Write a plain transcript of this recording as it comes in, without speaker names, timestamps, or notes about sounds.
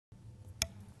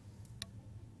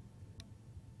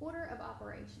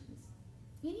operations.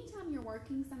 Anytime you're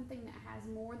working something that has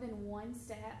more than one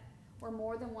step or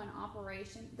more than one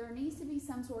operation, there needs to be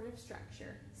some sort of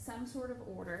structure, some sort of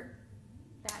order.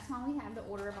 That's why we have the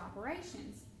order of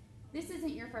operations. This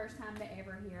isn't your first time to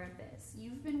ever hear of this.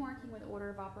 You've been working with order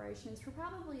of operations for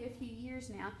probably a few years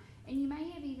now, and you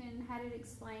may have even had it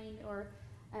explained or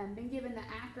been given the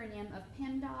acronym of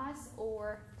PEMDAS,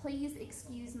 or Please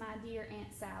Excuse My Dear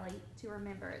Aunt Sally, to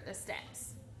remember the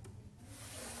steps.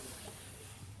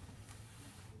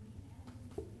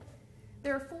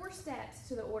 There are 4 steps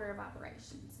to the order of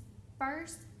operations.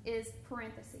 First is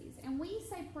parentheses, and we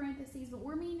say parentheses, but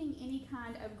we're meaning any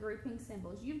kind of grouping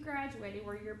symbols. You've graduated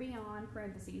where you're beyond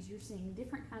parentheses. You're seeing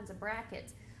different kinds of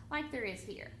brackets like there is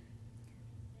here.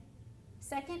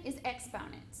 Second is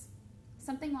exponents,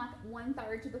 something like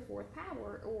 1/3 to the 4th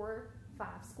power or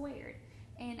 5 squared.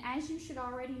 And as you should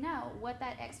already know, what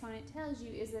that exponent tells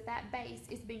you is that that base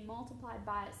is being multiplied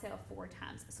by itself 4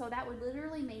 times. So that would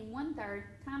literally mean 1/3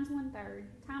 times 1/3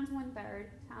 times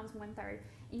 1/3 times 1/3,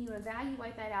 and you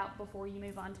evaluate that out before you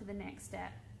move on to the next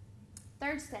step.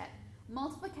 Third step,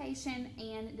 multiplication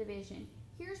and division.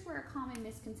 Here's where a common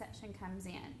misconception comes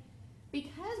in.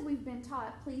 Because we've been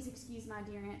taught, Please Excuse My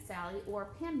Dear Aunt Sally,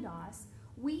 or PEMDAS,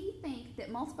 we think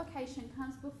that multiplication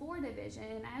comes before division,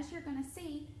 and as you're going to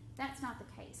see, that's not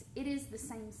the case. It is the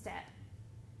same step.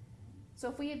 So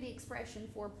if we have the expression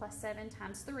 4 plus 7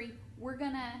 times 3, we're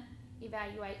going to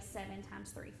evaluate 7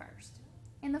 times 3 first.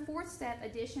 In the 4th step,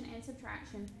 addition and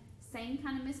subtraction, same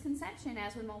kind of misconception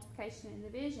as with multiplication and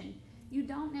division. You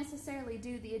don't necessarily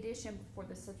do the addition before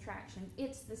the subtraction.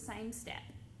 It's the same step.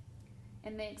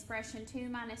 In the expression 2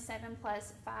 minus 7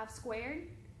 plus 5 squared,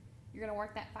 you're going to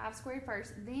work that 5 squared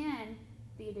first, then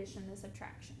the addition and the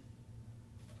subtraction.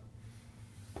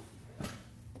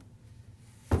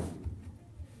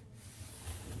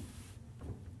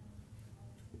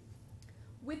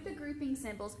 With the grouping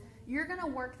symbols, you're going to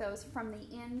work those from the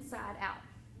inside out.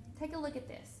 Take a look at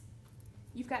this.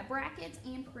 You've got brackets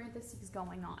and parentheses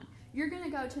going on. You're going to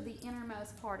go to the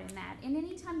innermost part in that. And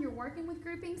anytime you're working with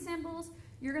grouping symbols,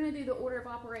 you're going to do the order of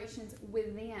operations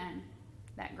within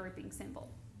that grouping symbol.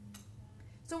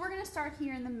 So we're going to start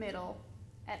here in the middle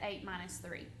at 8 minus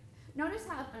 3. Notice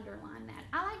how I've underlined that.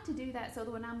 I like to do that so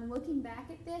that when I'm looking back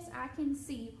at this, I can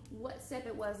see what step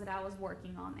it was that I was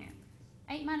working on there.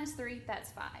 8 minus 3,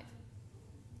 that's 5.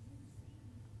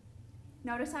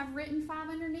 Notice I've written 5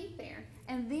 underneath there,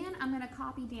 and then I'm going to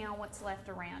copy down what's left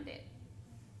around it.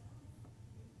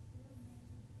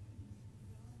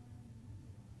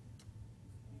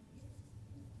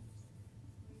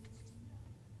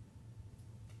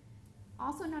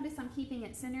 Also notice I'm keeping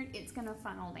it centered. It's going to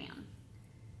funnel down.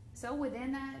 So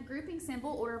within that grouping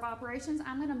symbol, order of operations,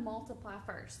 I'm going to multiply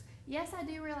first. Yes, I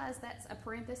do realize that's a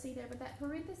parenthesis there, but that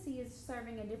parenthesis is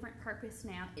serving a different purpose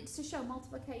now. It's to show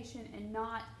multiplication and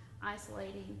not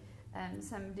isolating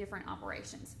some different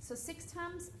operations. So 6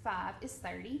 times 5 is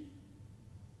 30.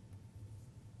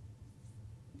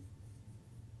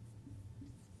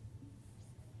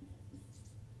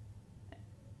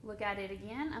 Look at it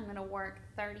again. I'm going to work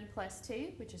 30 plus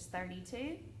 2, which is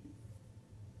 32.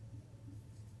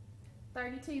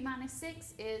 32 minus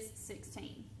 6 is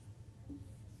 16.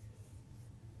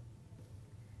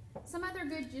 Some other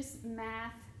good just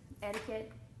math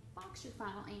etiquette, box your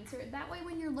final answer. That way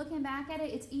when you're looking back at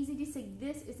it, it's easy to see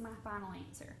this is my final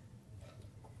answer.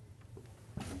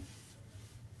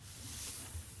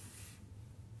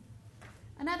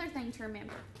 Another thing to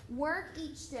remember, work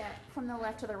each step from the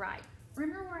left to the right.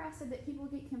 Remember where I said that people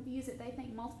get confused that they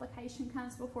think multiplication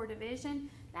comes before division?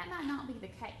 That might not be the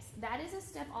case. That is a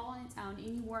step all on its own,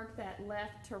 and you work that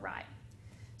left to right.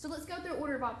 So let's go through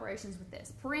order of operations with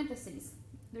this. Parentheses,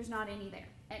 there's not any there.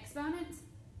 Exponents,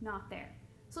 not there.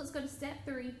 So let's go to step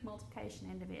 3, multiplication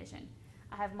and division.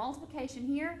 I have multiplication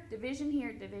here, division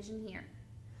here, division here.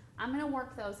 I'm going to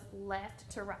work those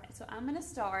left to right. So I'm going to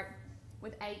start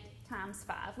with 8 times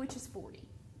 5, which is 40.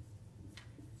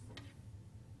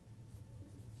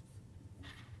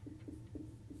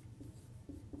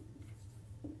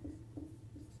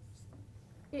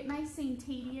 It may seem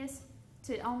tedious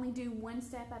to only do one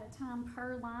step at a time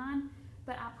per line,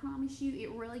 but I promise you it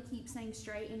really keeps things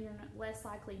straight and you're less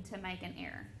likely to make an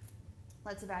error.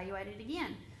 Let's evaluate it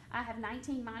again. I have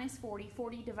 19 minus 40,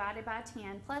 40 divided by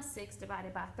 10 plus 6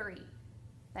 divided by 3.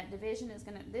 That division is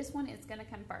this one is going to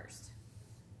come first.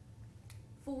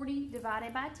 40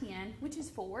 divided by 10, which is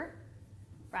 4.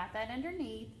 Write that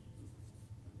underneath.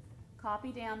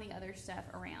 Copy down the other stuff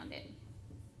around it.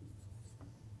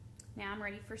 Now I'm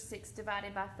ready for 6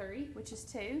 divided by 3, which is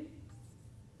 2.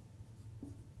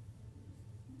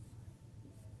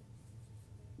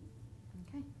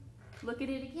 Okay. Look at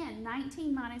it again.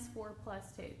 19 minus 4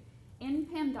 plus 2. In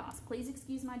PEMDAS, please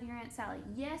excuse my dear Aunt Sally,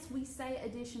 yes, we say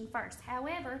addition first.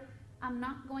 However, I'm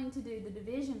not going to do the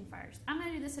division first. I'm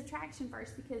going to do the subtraction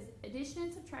first because addition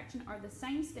and subtraction are the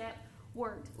same step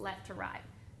worked left to right.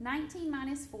 19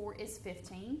 minus 4 is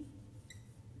 15.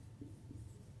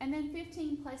 And then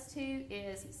 15 plus 2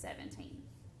 is 17.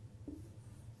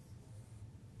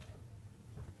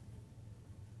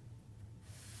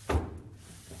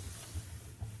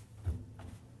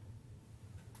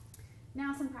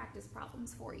 Now some practice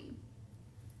problems for you.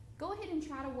 Go ahead and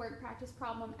try to work practice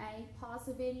problem A, pause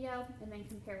the video, and then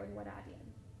compare with what I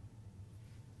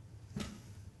did.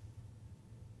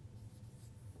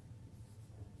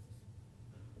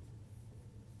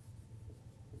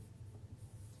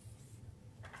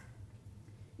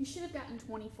 You should have gotten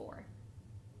 24.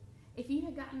 If you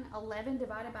had gotten 11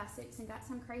 divided by 6 and got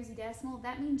some crazy decimal,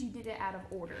 that means you did it out of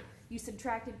order. You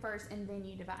subtracted first and then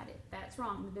you divided. That's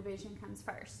wrong. The division comes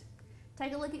first.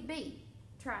 Take a look at B.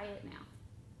 Try it now.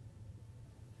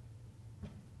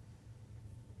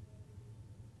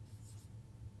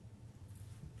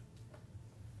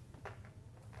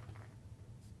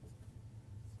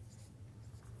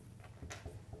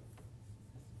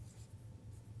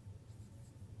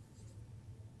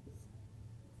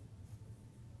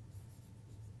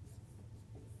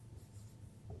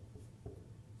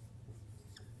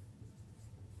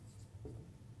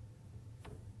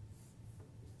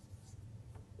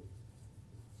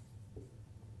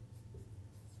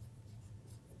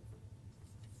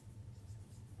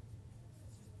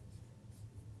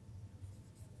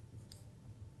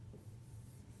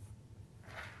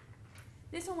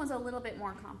 This one was a little bit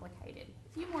more complicated.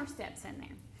 A few more steps in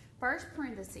there. First,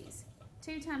 parentheses.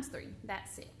 2 times 3,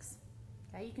 that's 6.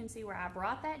 Okay, you can see where I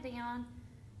brought that down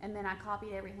and then I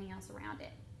copied everything else around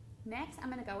it. Next,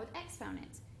 I'm going to go with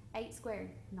exponents. 8 squared,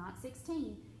 not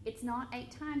 16. It's not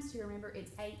 8 times 2, remember,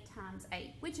 it's 8 times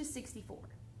 8, which is 64.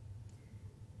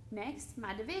 Next,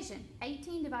 my division.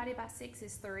 18 divided by 6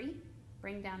 is 3.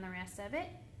 Bring down the rest of it.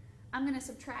 I'm going to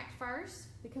subtract first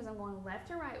because I'm going left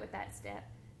to right with that step.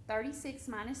 36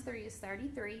 minus 3 is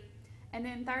 33, and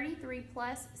then 33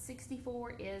 plus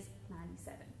 64 is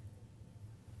 97.